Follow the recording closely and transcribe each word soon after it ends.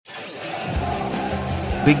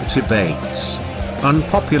big debates,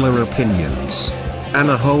 unpopular opinions, and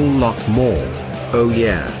a whole lot more. Oh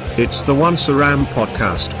yeah, it's the Once a Ram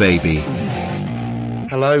podcast, baby.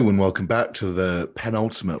 Hello and welcome back to the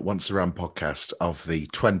penultimate Once a Ram podcast of the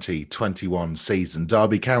 2021 season.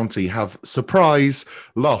 Derby County have, surprise,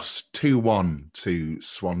 lost 2-1 to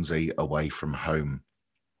Swansea away from home.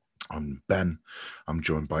 I'm Ben. I'm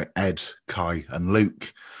joined by Ed, Kai and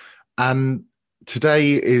Luke. And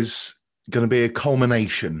today is going to be a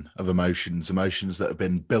culmination of emotions that have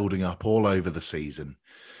been building up all over the season,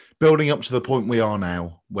 building up to the point we are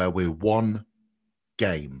now where we're one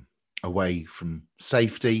game away from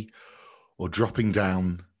safety or dropping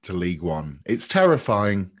down to League One. It's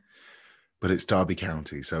terrifying, but it's Derby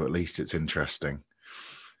County, so at least it's interesting.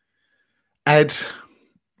 Ed,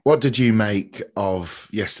 what did you make of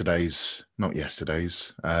the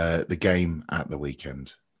game at the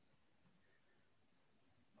weekend?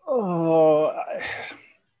 Oh,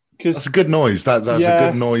 that's a good noise. That's a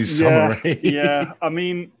good noise summary. Yeah, I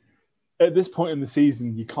mean, at this point in the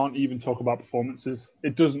season, you can't even talk about performances.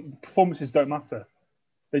 Performances don't matter.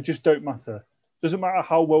 They just don't matter. Doesn't matter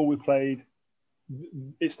how well we played.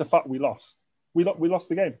 It's the fact we lost. We lost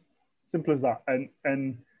the game. Simple as that.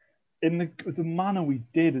 And in the manner we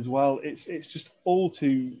did as well, it's just all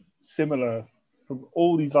too similar from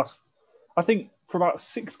all these last. I think for about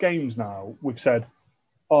 6 games now, we've said,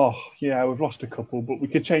 "Oh yeah, we've lost a couple, but we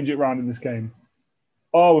could change it around in this game."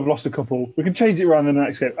 Oh, we've lost a couple. We can change it around in the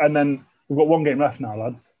next game, and then we've got 1 game left now,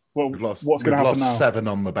 lads. What's going to happen now? 7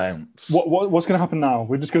 on the bounce. What's going to happen now?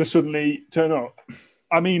 We're just going to suddenly turn up.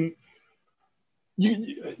 I mean,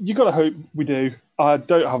 you got to hope we do. I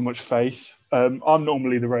don't have much faith. I'm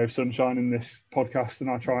normally the ray of sunshine in this podcast, and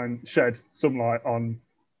I try and shed some light on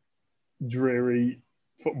dreary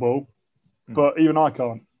football, but even I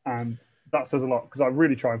can't, and that says a lot because I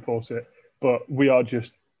really try and force it. But we are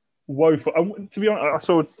just woeful. And to be honest, I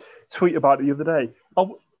saw a tweet about it the other day.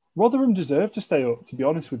 Rotherham deserve to stay up, to be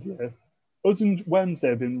honest with you. Us and Wednesday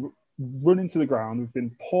have been running to the ground. We've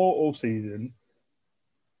been poor all season.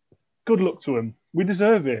 Good luck to them. We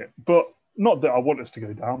deserve it. But not that I want us to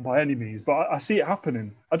go down by any means, but I see it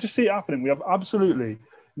happening. I just see it happening. We have absolutely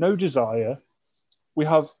no desire. We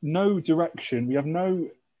have no direction. We have no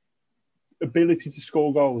ability to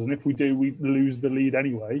score goals. And if we do, we lose the lead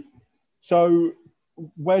anyway. So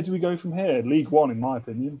where do we go from here? League One, in my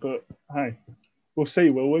opinion. But hey, we'll see,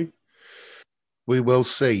 will we? We will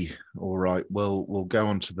see. All right. We'll go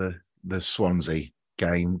on to the Swansea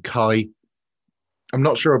game. Kai, I'm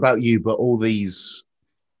not sure about you, but all these,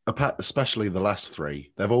 especially the last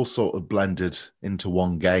 3, they've all sort of blended into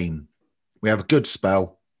one game. We have a good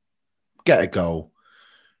spell, get a goal,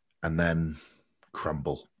 and then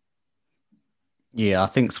crumble. Yeah, I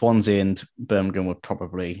think Swansea and Birmingham were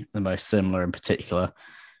probably the most similar in particular,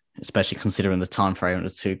 especially considering the time frame of the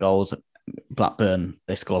 2 goals. Blackburn,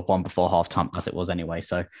 they scored 1 before half-time, as it was anyway.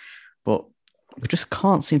 But we just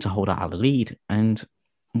can't seem to hold out a lead. And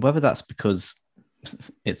whether that's because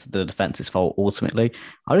it's the defence's fault ultimately,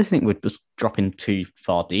 I don't think we're just dropping too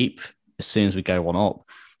far deep as soon as we go 1 up.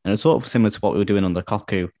 And it's sort of similar to what we were doing under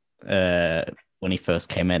Koku when he first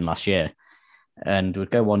came in last year. And we'd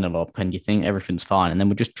go 1-0 up and you think everything's fine. And then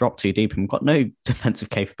we just drop too deep and we've got no defensive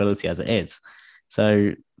capability as it is.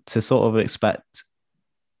 So to sort of expect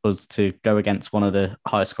us to go against one of the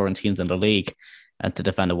highest scoring teams in the league and to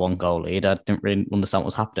defend a 1-goal lead, I didn't really understand what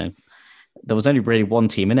was happening. There was only really one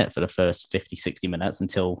team in it for the first 50, 60 minutes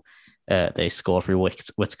until they scored through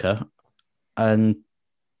Whittaker. And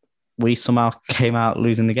we somehow came out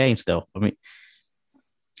losing the game still. I mean,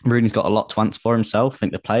 Rooney's got a lot to answer for himself. I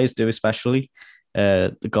think the players do especially.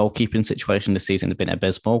 The goalkeeping situation this season has been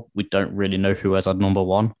abysmal. We don't really know who has our number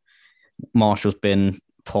 1. Marshall's been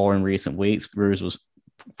poor in recent weeks. Bruce was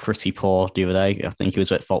pretty poor the other day. I think he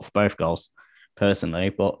was at fault for both goals, personally.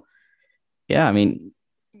 But yeah, I mean,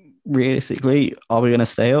 realistically, are we going to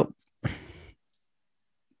stay up?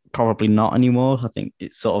 Probably not anymore. I think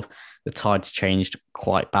it's sort of the tide's changed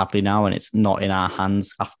quite badly now, and it's not in our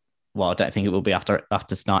hands. Well, I don't think it will be after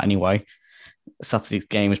tonight anyway. Saturday's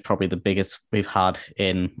game is probably the biggest we've had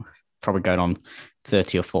in probably going on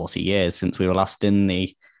 30 or 40 years since we were last in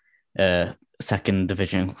the 2nd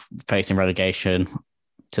division, facing relegation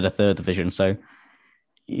to the 3rd division. So,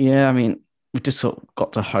 yeah, I mean, we've just sort of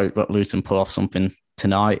got to hope that Luton pull off something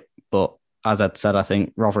tonight. But as I'd said, I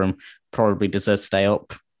think Rotherham probably deserves to stay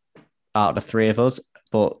up out of the 3 of us.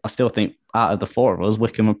 But I still think out of the 4 of us,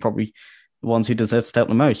 Wycombe are probably the ones who deserve to stay up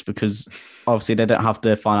the most, because obviously they don't have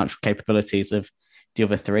the financial capabilities of the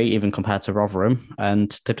other 3, even compared to Rotherham,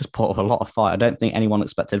 and they've just put up a lot of fight. I don't think anyone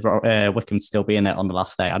expected Wycombe to still be in it on the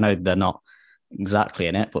last day. I know they're not exactly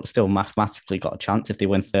in it, but still mathematically got a chance if they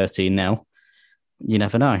win 13-0. You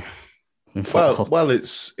never know. Well,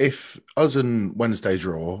 it's if us and Wednesday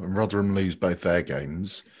draw and Rotherham lose both their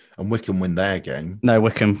games and Wycombe win their game. No,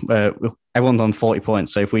 Wycombe, everyone's on 40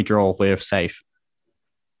 points. So if we draw, we're safe.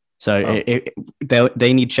 So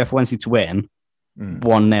they need Sheffield Wednesday to win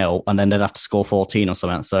 1-0, and then they'd have to score 14 or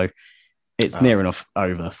something. So it's near enough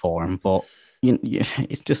over for them. But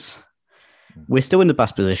it's just, we're still in the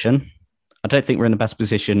best position. I don't think we're in the best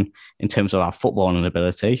position in terms of our footballing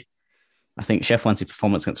ability. I think Sheffield Wednesday's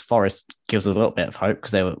performance against Forest gives us a little bit of hope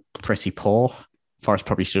because they were pretty poor. Forest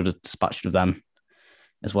probably should have dispatched of them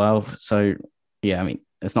as well. So, yeah, I mean,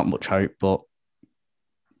 there's not much hope, but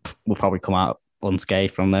we'll probably come out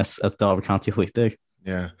unscathed from this, as Derby County always do.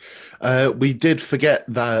 Yeah. We did forget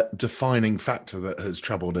that defining factor that has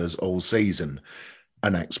troubled us all season.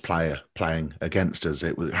 An ex-player playing against us.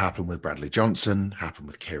 It happened with Bradley Johnson, happened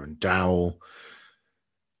with Kieran Dowell.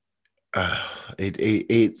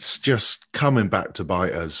 It's just coming back to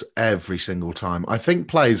bite us every single time. I think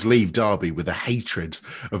players leave Derby with a hatred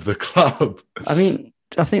of the club. I mean,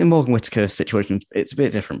 I think the Morgan Whittaker situation, it's a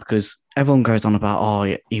bit different because everyone goes on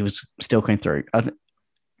about, he was still going through.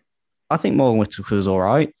 I think Morgan Whittaker was all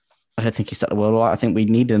right. I don't think he set the world alight. I think we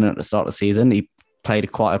needed him at the start of the season. He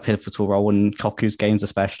played quite a pivotal role in Koku's games,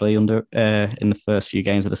 especially in the first few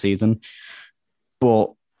games of the season.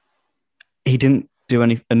 But he didn't do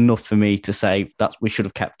enough for me to say that we should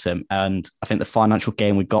have kept him. And I think the financial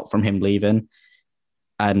gain we got from him leaving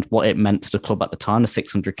and what it meant to the club at the time, the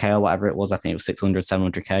 600k or whatever it was, I think it was 600,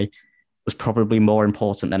 700k, was probably more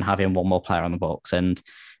important than having one more player on the books. And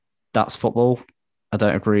that's football. I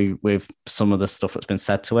don't agree with some of the stuff that's been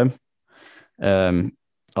said to him.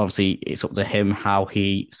 Obviously, it's up to him how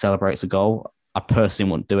he celebrates a goal. I personally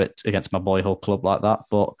wouldn't do it against my boyhood club like that,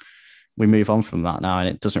 but we move on from that now, and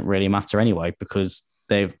it doesn't really matter anyway because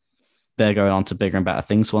they're going on to bigger and better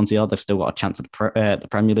things. Swansea are. They've still got a chance at the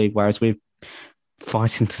Premier League, whereas we're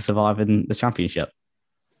fighting to survive in the Championship.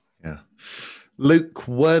 Yeah. Luke,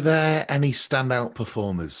 were there any standout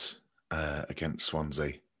performers against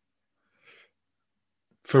Swansea?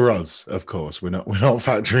 For us, of course, we're not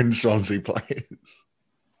factoring Swansea players.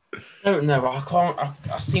 I don't know.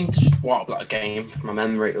 I seem to just wipe that game from my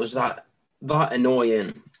memory. It was that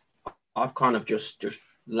annoying. I've kind of just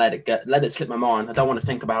let it slip my mind. I don't want to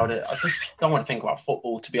think about it. I just don't want to think about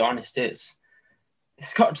football, to be honest. It's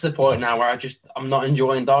got to the point now where I'm not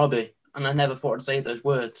enjoying Derby, and I never thought I'd say those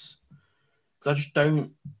words because I just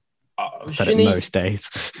don't. I've said it most days.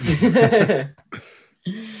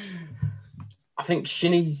 I think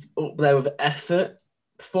Shinnie's up there with effort.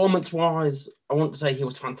 Performance-wise, I want to say he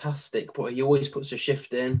was fantastic, but he always puts a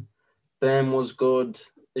shift in. Byrne was good.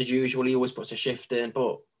 As usual, he always puts a shift in,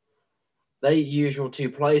 but they usual two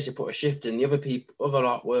players who put a shift in. The other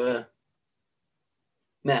lot were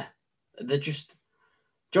meh. They're just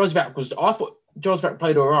Josvac I thought Josvac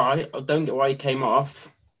played all right. I don't get why he came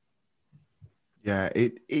off. Yeah,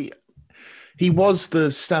 he was the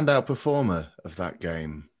standout performer of that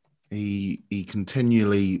game. He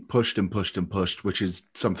continually pushed and pushed and pushed, which is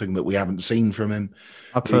something that we haven't seen from him.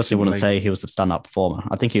 I personally wouldn't say he was the standout performer.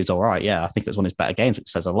 I think he was all right. Yeah, I think it was one of his better games, which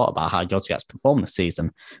says a lot about how Josviac's performed this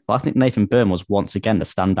season. But I think Nathan Byrne was once again the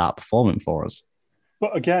standout performer for us.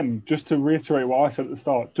 But again, just to reiterate what I said at the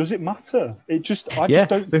start, does it matter? I just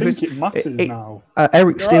don't think it matters now.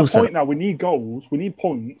 Eric Steele said... Now we need goals, we need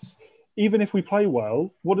points. Even if we play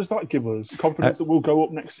well, what does that give us? Confidence that we'll go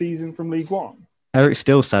up next season from League One? Eric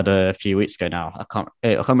Steele said a few weeks ago now, I can't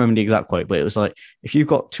remember the exact quote, but it was like, if you've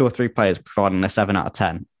got 2 or 3 players providing a 7 out of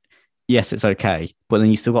 10, yes, it's okay. But then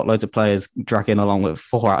you still got loads of players dragging along with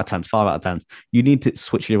 4 out of 10s, 5 out of 10s. You need to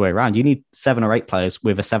switch your way around. You need 7 or 8 players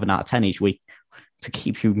with a 7 out of 10 each week to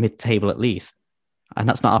keep you mid-table at least. And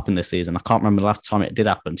that's not happened this season. I can't remember the last time it did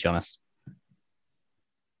happen, to be honest.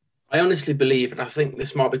 I honestly believe, and I think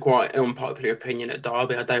this might be quite an unpopular opinion at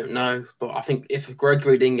Derby, I don't know, but I think if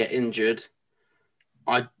Gregory didn't get injured,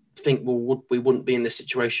 I think we wouldn't be in this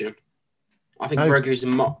situation. I think Gregory's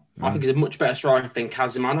I think he's a much better striker than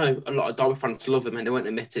Kazim. I know a lot of Derby fans love him and they won't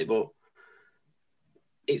admit it, but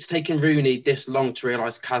it's taken Rooney this long to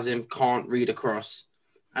realise Kazim can't read across.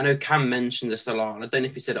 I know Cam mentioned this a lot, and I don't know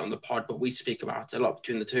if he said it on the pod, but we speak about it a lot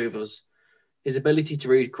between the two of us. His ability to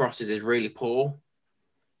read crosses is really poor.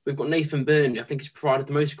 We've got Nathan Byrne. I think he's provided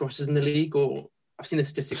the most crosses in the league, or I've seen a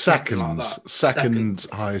statistic. Second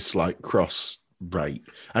highest cross rate.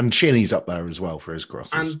 And Chinny's up there as well for his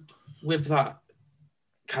crosses. And with that,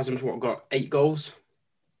 Kazim's got 8 goals?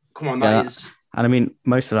 Come on, that is... And I mean,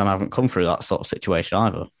 most of them haven't come through that sort of situation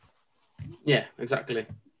either. Yeah, exactly.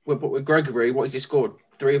 But with Gregory, what has he scored?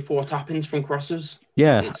 3 or 4 tap-ins from crosses?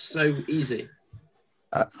 Yeah. It's so easy.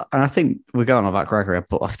 And I think we're going on about Gregory,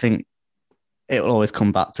 but I think it will always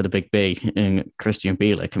come back to the big B in Christian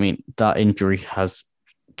Bielik. I mean, that injury has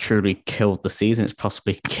truly killed the season. It's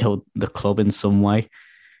possibly killed the club in some way.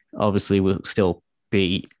 Obviously, we'll still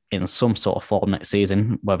be in some sort of form next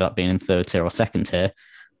season, whether that be in third tier or second tier.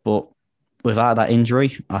 But without that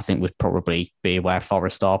injury, I think we'd probably be where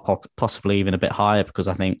Forest are, possibly even a bit higher, because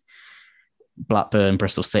I think Blackburn,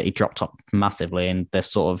 Bristol City dropped off massively, and they've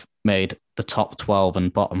sort of made the top 12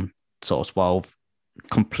 and bottom sort of 12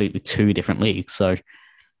 completely 2 different leagues. So,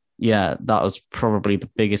 yeah, that was probably the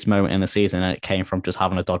biggest moment in the season, and it came from just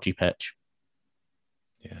having a dodgy pitch.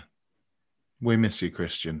 Yeah. We miss you,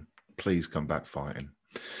 Christian. Please come back fighting.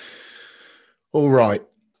 All right.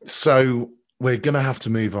 So we're going to have to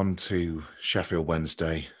move on to Sheffield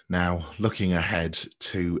Wednesday now, looking ahead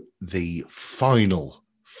to the final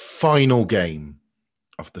game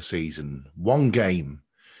of the season. One game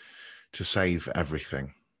to save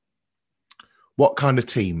everything. What kind of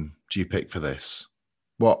team do you pick for this?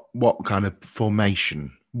 What kind of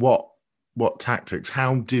formation? What tactics?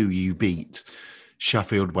 How do you beat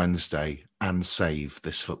Sheffield Wednesday and save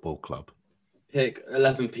this football club? Pick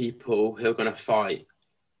 11 people who are going to fight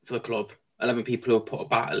for the club. 11 people who will put a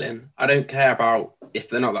battle in. I don't care about if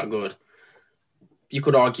they're not that good. You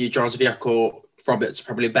could argue Jarzoviak or Roberts are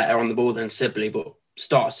probably better on the ball than Sibley, but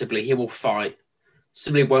start Sibley. He will fight.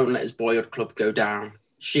 Sibley won't let his boyhood club go down.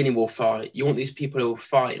 Sheeny will fight. You want these people who will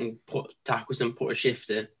fight and put tackles and put a shift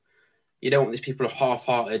in. You don't want these people who are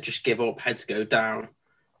half-hearted, just give up, heads go down.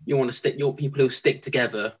 You want people who stick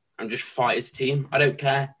together and just fight as a team. I don't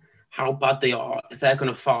care how bad they are. If they're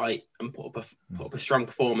going to fight and put up a strong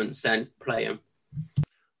performance, then play them.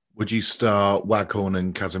 Would you start Waghorn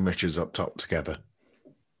and Kazim Richards up top together?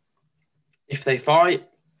 If they fight,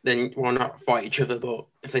 then why not fight each other? But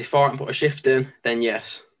if they fight and put a shift in, then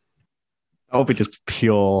yes. That would be just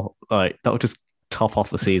pure, that would just top off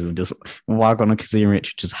the season. Just Waghorn and Kazim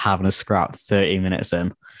Richards just having a scrap 30 minutes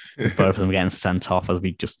in. Both of them getting sent off as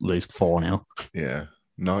we just lose 4-0. Yeah.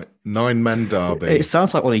 Nine-man derby. It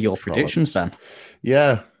sounds like one of your predictions, Ben.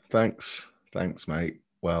 Yeah, thanks, mate.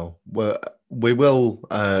 Well, we will.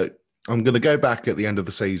 I'm going to go back at the end of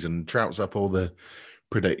the season, trounce up all the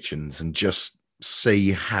predictions, and just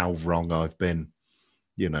see how wrong I've been.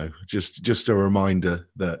 You know, just a reminder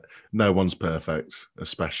that no one's perfect,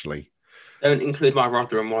 especially. Don't include my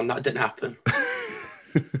Rotherham one. That didn't happen.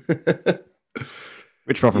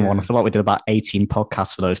 Which Rotherham one? I feel like we did about 18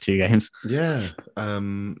 podcasts for those 2 games. Yeah.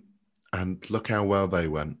 And look how well they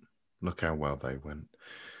went.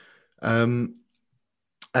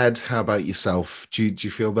 Ed, how about yourself? Do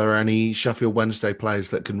you feel there are any Sheffield Wednesday players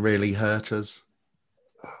that can really hurt us?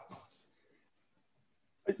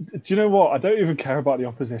 Do you know what? I don't even care about the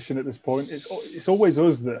opposition at this point. It's always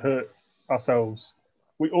us that hurt ourselves.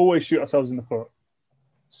 We always shoot ourselves in the foot.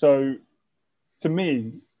 So, to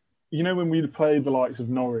me, you know, when we play the likes of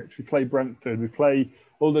Norwich, we play Brentford, we play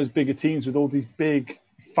all those bigger teams with all these big,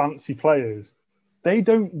 fancy players, they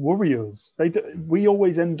don't worry us. We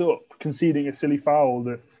always end up conceding a silly foul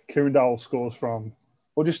that Kieran Dowell scores from,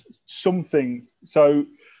 or just something. So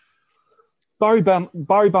Barry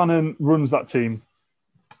Bannon runs that team.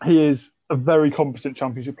 He is a very competent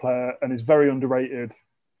Championship player and is very underrated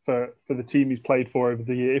for the team he's played for over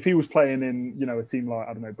the year. If he was playing in, you know, a team like,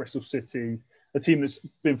 I don't know, Bristol City, a team that's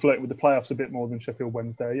been flirting with the playoffs a bit more than Sheffield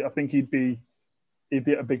Wednesday, I think he'd be at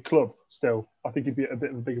a big club still. I think he'd be at a bit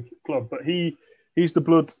of a bigger club. But he's the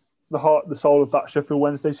blood, the heart, the soul of that Sheffield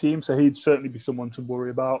Wednesday team, so he'd certainly be someone to worry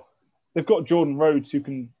about. They've got Jordan Rhodes who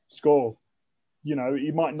can score. You know, he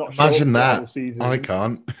might not show up the whole season. I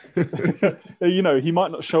can't. You know, he might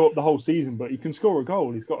not show up the whole season, but he can score a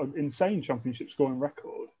goal. He's got an insane Championship scoring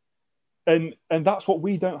record. And that's what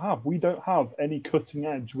we don't have. We don't have any cutting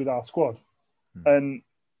edge with our squad.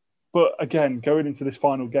 But again, going into this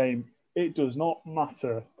final game, it does not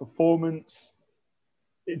matter performance.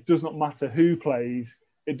 It does not matter who plays.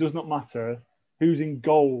 It does not matter who's in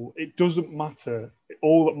goal. It doesn't matter.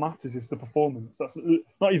 All that matters is the performance. That's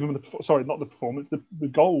not even not the performance, the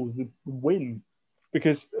goal, the win.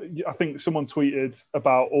 Because I think someone tweeted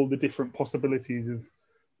about all the different possibilities of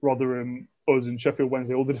Rotherham, us and Sheffield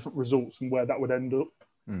Wednesday, all the different results and where that would end up.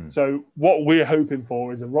 So what we're hoping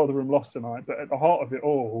for is a Rotherham loss tonight, but at the heart of it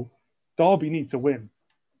all, Derby need to win.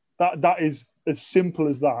 That is as simple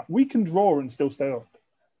as that. We can draw and still stay up,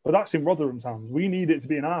 but that's in Rotherham's hands. We need it to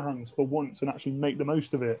be in our hands for once and actually make the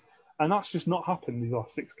most of it. And that's just not happened these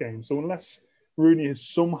last 6 games. So unless Rooney has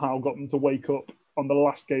somehow got them to wake up on the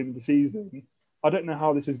last game of the season, I don't know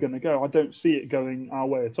how this is going to go. I don't see it going our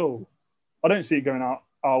way at all. I don't see it going our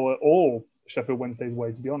or Sheffield Wednesday's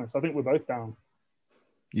way, to be honest. I think we're both down.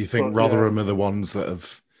 You think Rotherham are the ones that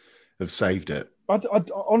have saved it?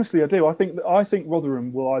 Honestly, I do. I think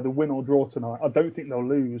Rotherham will either win or draw tonight. I don't think they'll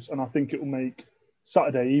lose, and I think it will make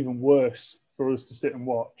Saturday even worse for us to sit and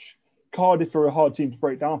watch. Cardiff are a hard team to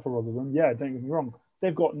break down for Rotherham. Yeah, don't get me wrong.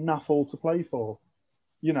 They've got naffle to play for.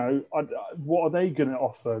 You know, what are they going to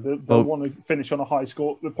offer? They'll want to finish on a high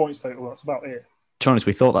score, the points total. That's about it. To be honest,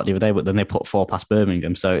 we thought that the other day, but then they put 4 past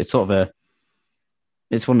Birmingham. So it's sort of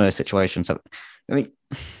it's one of those situations. I think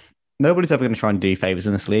nobody's ever going to try and do favours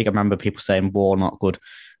in this league. I remember people saying Warnock could,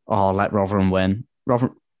 let Rotherham win.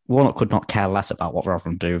 Warnock could not care less about what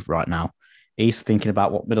Rotherham do right now. He's thinking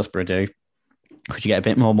about what Middlesbrough do. Could you get a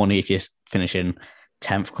bit more money if you're finishing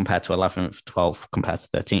 10th compared to 11th, 12th compared to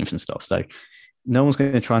 13th and stuff? So no one's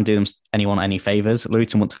going to try and do anyone any favours.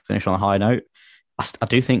 Luton want to finish on a high note. I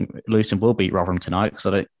do think Luton will beat Rotherham tonight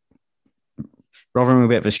because Rotherham are a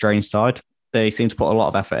bit of a strange side. They seem to put a lot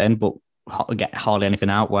of effort in, but get hardly anything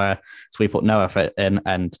out, whereas we put no effort in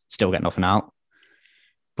and still get nothing out.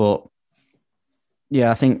 But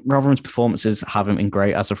yeah, I think Rotherham's performances haven't been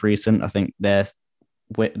great as of recent. I think they've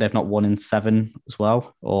not won in 7 as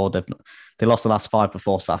well, or they lost the last 5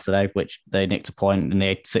 before Saturday, which they nicked a point in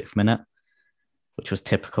the 86th minute, which was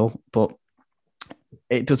typical. But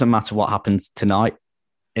it doesn't matter what happens tonight,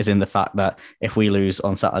 is in the fact that if we lose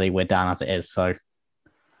on Saturday, we're down as it is. So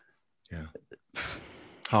yeah,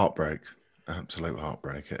 heartbreak, absolute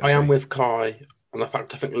heartbreak. I am with Kai on the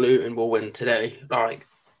fact I think Luton will win today. Like,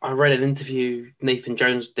 I read an interview Nathan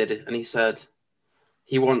Jones did it, and he said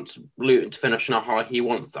he wants Luton to finish on a high. He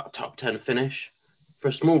wants that top 10 finish. For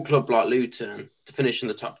a small club like Luton to finish in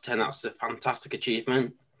the top 10, that's a fantastic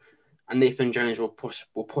achievement. And Nathan Jones will push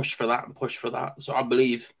for that and push for that. So I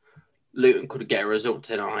believe Luton could get a result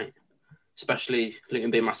tonight, especially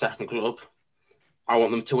Luton being my second club. I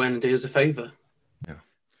want them to win and do us a favour. Yeah.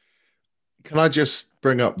 Can I just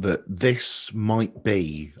bring up that this might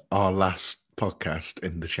be our last podcast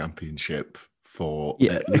in the Championship for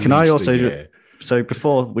Can I also so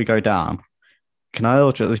before we go down, can I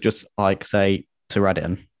also just say to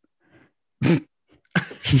Reddin,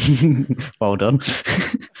 well done.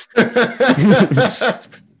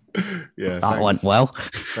 Yeah, that went well.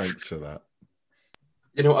 Thanks for that.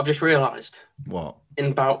 You know what I've just realised? What? In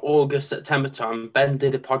about August, September time, Ben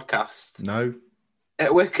did a podcast. No.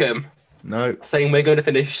 At Wickham. No. Saying we're going to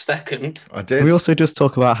finish second. I did. We also just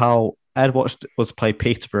talk about how Ed watched us play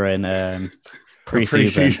Peterborough in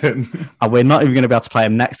pre-season. And we're not even going to be able to play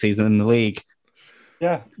him next season in the league.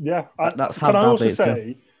 Yeah. That's how badly it's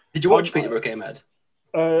going. Did you watch Peterborough game, Ed?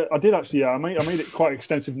 I did actually, yeah. I made it quite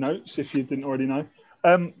extensive notes, if you didn't already know.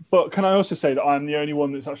 But can I also say that I'm the only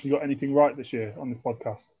one that's actually got anything right this year on this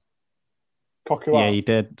podcast? Cocker Yeah, out. you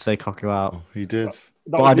did say Cocker out. Oh, he did. That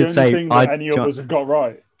but was I the did say thing that any of us have got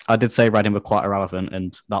right. I did say Reading were quite irrelevant,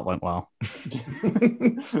 and that went well.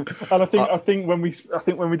 And I think when we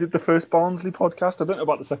did the first Barnsley podcast, I don't know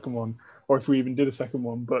about the second one, or if we even did a second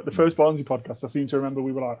one, but the first Barnsley podcast, I seem to remember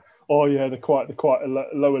we were like, oh yeah, they're quite a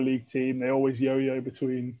lower league team. They always yo-yo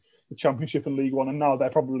between the Championship and League One, and now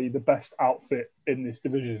they're probably the best outfit in this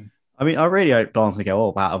division. I mean, I really hope Barnsley go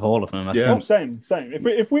up out of all of them. Yeah. Oh, same.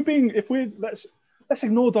 Let's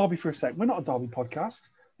ignore Derby for a sec. We're not a Derby podcast.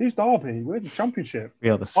 Who's Derby? We're the Championship. We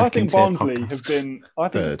are the I think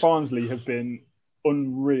second-tier Barnsley have been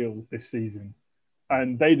unreal this season,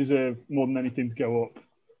 and they deserve more than anything to go up.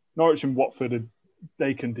 Norwich and Watford,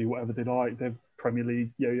 they can do whatever they like. They're Premier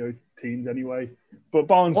League yo-yo teams anyway. But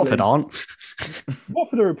Barnsley, Watford aren't.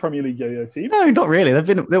 Watford are a Premier League yo-yo team. No, not really.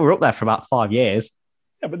 They were up there for about 5 years.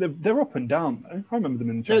 Yeah, but they're up and down. I remember them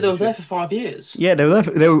in the Championship. No, they were there for 5 years. Yeah,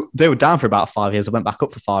 they were down for about 5 years. They went back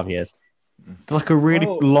up for 5 years. They're like a really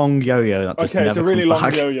long yo-yo that just okay, never it's a really comes long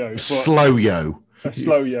back. yo-yo. Slow yo. A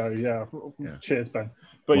slow yo, yeah. Cheers, Ben.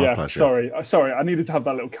 But My yeah, pleasure. sorry. I needed to have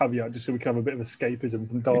that little caveat just so we can have a bit of escapism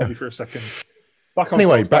from Derby for a second. Back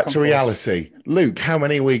to reality. Luke, how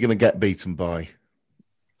many are we going to get beaten by?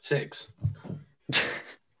 6.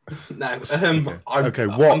 No. Okay.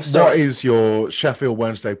 What is your Sheffield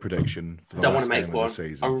Wednesday prediction for the don't want last to make game one. of the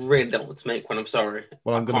season? I really don't want to make one. I'm sorry.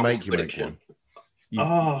 Well, I'm going to I make can't you make prediction.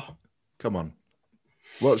 one. Come on.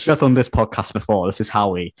 What's We've done this podcast before. This is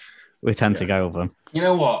how we tend to go over them. You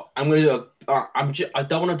know what? I'm going to do I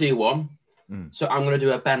don't want to do one, so I'm going to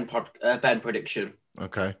do a Ben prediction.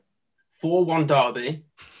 Okay. 4-1 Derby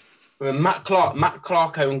with a Matt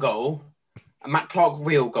Clark own goal, a Matt Clark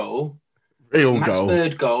real goal, Max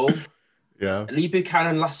Bird goal, Yeah. Lee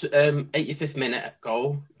Buchanan last 85th minute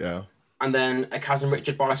goal, Yeah. and then a Kazim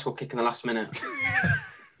Richard bicycle kick in the last minute.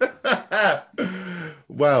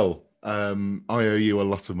 Well, I owe you a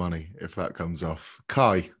lot of money if that comes off.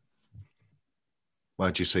 Kai,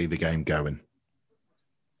 where do you see the game going?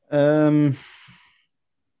 I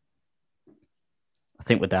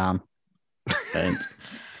think we're down. And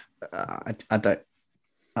I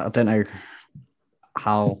don't know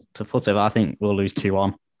how to put it, but I think we'll lose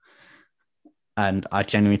 2-1. And I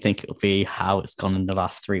genuinely think it'll be how it's gone in the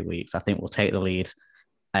last 3 weeks. I think we'll take the lead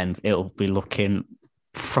and it'll be looking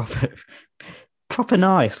proper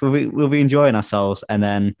nice. We'll be enjoying ourselves, and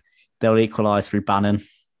then they'll equalise through Bannon.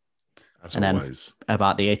 As and always. Then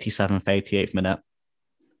about the 87th, 88th minute.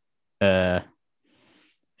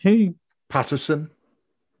 Who? Patterson?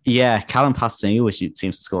 Yeah, Callum Patterson. He always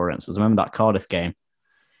seems to score against us. Remember that Cardiff game?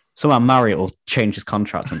 Somehow Marriott will change his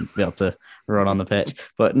contract and be able to run on the pitch.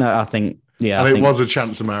 But no, I think, yeah. And it was a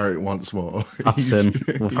chance to Marriott once more. Patterson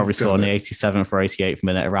will probably score in the 87th or 88th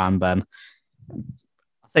minute around then.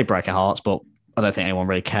 I'd say break our hearts, but I don't think anyone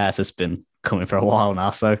really cares. It's been coming for a while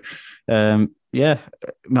now. So, yeah,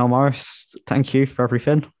 Mel Morris, thank you for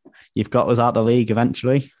everything. You've got us out of the league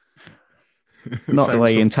eventually. Not the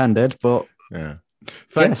way you intended, but... Yeah.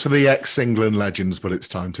 Thanks for the ex-England legends, but it's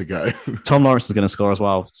time to go. Tom Lawrence is going to score as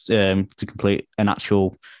well to complete an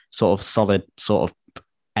actual sort of solid sort of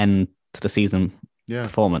end to the season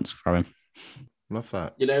performance for him. Love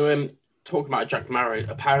that. You know, talking about Jack Marriott,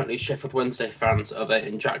 apparently Sheffield Wednesday fans are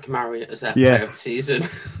voting Jack Marriott as their player of the season.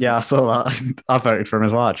 Yeah, I saw that. I voted for him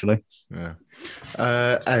as well, actually. Yeah.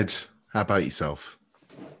 Ed, how about yourself?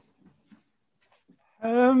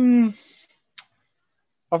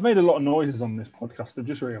 I've made a lot of noises on this podcast. I've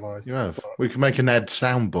just realised. You have. We can make an Ed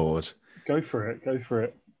soundboard. Go for it.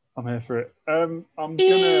 I'm here for it. I'm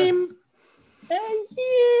gonna.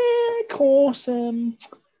 Yeah, of course.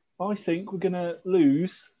 I think we're gonna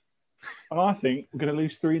lose, and I think we're gonna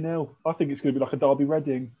lose 3-0. I think it's gonna be like a Derby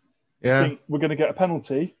Reading. Yeah. I think we're gonna get a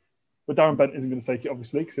penalty, but Darren Bent isn't gonna take it,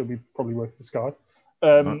 obviously, because he'll be probably working for Sky.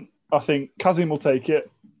 I think Kazim will take it.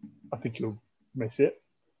 I think he'll miss it.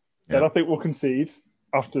 Then I think we'll concede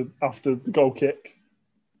after the goal kick.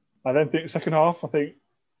 I then think second half, I think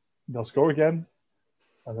they'll score again.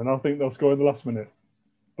 And then I think they'll score in the last minute.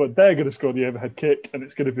 But they're going to score the overhead kick, and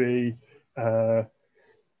it's going to be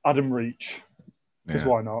Adam Reach. Because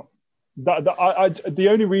why not? The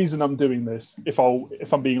only reason I'm doing this, if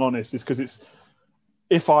I'm being honest, is because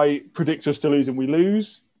if I predict us to lose and we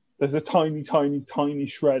lose, there's a tiny, tiny, tiny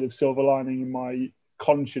shred of silver lining in my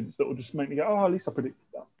conscience that will just make me go, oh, at least I predicted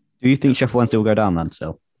that. Do you think Sheffield Wednesday will go down then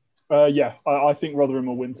still? Yeah, I think Rotherham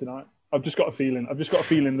will win tonight. I've just got a feeling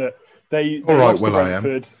that they all right, lost to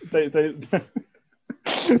Brentford.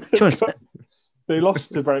 They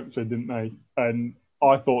lost to Brentford, didn't they? And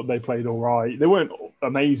I thought they played all right. They weren't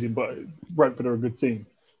amazing, but Brentford are a good team.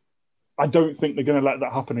 I don't think they're going to let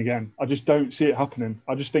that happen again. I just don't see it happening.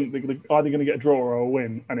 I just think they're either going to get a draw or a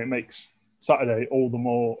win, and it makes Saturday all the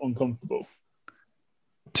more uncomfortable.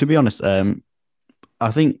 To be honest,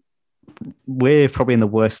 I think we're probably in the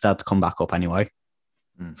worst stead to come back up anyway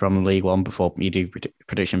from League One before you do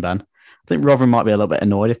prediction, Ben. I think Rotherham might be a little bit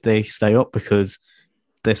annoyed if they stay up because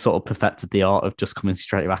they've sort of perfected the art of just coming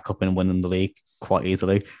straight back up and winning the league quite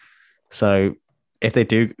easily. So if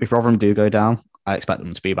Rotherham do go down, I expect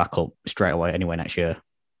them to be back up straight away anyway next year.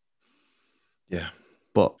 Yeah.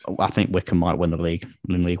 But I think Wycombe might win the league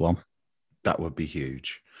in League One. That would be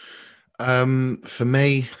huge. For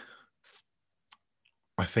me,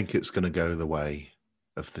 I think it's going to go the way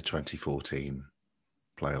of the 2014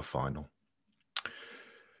 playoff final.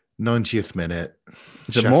 90th minute.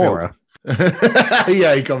 Zamora.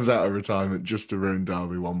 Yeah, he comes out of retirement just to ruin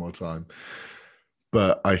Derby one more time.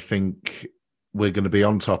 But I think we're going to be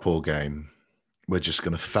on top all game. We're just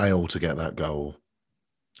going to fail to get that goal.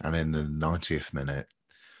 And in the 90th minute,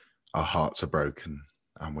 our hearts are broken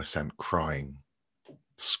and we're sent crying,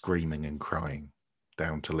 screaming and crying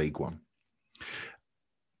down to League One.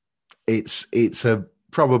 It's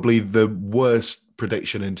probably the worst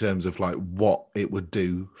prediction in terms of like what it would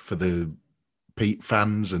do for the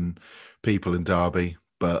fans and people in Derby,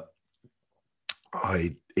 but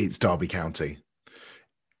it's Derby County.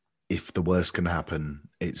 If the worst can happen,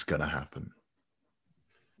 it's going to happen.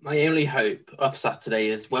 My only hope of Saturday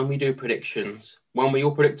is when we do predictions, when we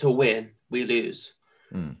all predict a win, we lose.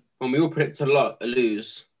 When we all predict a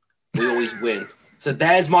lose, we always win. So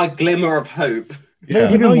there's my glimmer of hope. Yeah.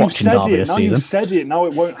 You've been watching Derby this season. Now you've said it. Now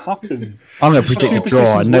it won't happen. I'm going to predict a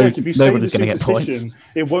draw. And nobody's going to get points.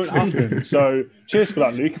 It won't happen. So cheers for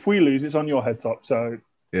that, Luke. If we lose, it's on your head top. So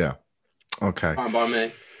yeah, okay. Fine by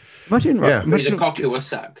me. Imagine, Yeah. He's a cock who was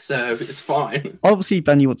sacked, so it's fine. obviously,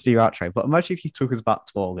 Ben, you want to do your outro, but imagine if you took us back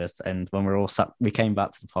to August and when we're all sat, we came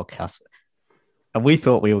back to the podcast and we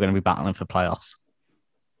thought we were going to be battling for playoffs.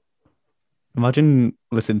 Imagine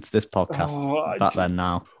listening to this podcast back then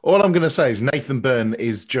now. All I'm going to say is Nathan Byrne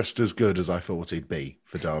is just as good as I thought he'd be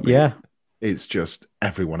for Derby. Yeah. It's just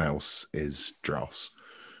everyone else is dross.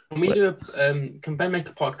 Can we do can Ben make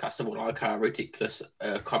a podcast of all like our ridiculous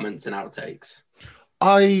comments and outtakes?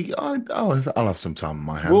 I'll have some time on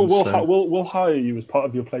my hands. We'll hire you as part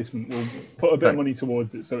of your placement. We'll put a bit of money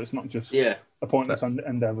towards it, so it's not just a pointless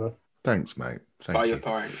endeavour. Thanks, mate. Buy your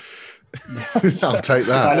parent. I'll take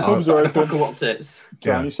that. And the pubs are open. What's it?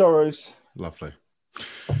 Drown your sorrows. Lovely.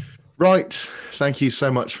 Right. Thank you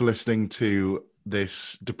so much for listening to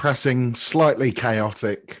this depressing, slightly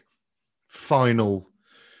chaotic final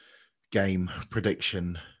game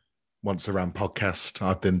prediction once around podcast.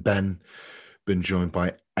 I've been Ben. Been joined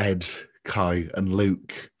by Ed, Kai, and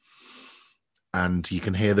Luke. And you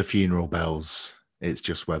can hear the funeral bells. It's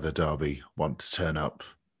just whether Derby want to turn up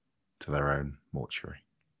to their own mortuary.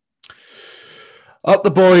 Up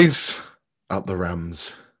the boys, up the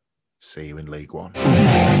Rams. See you in League One.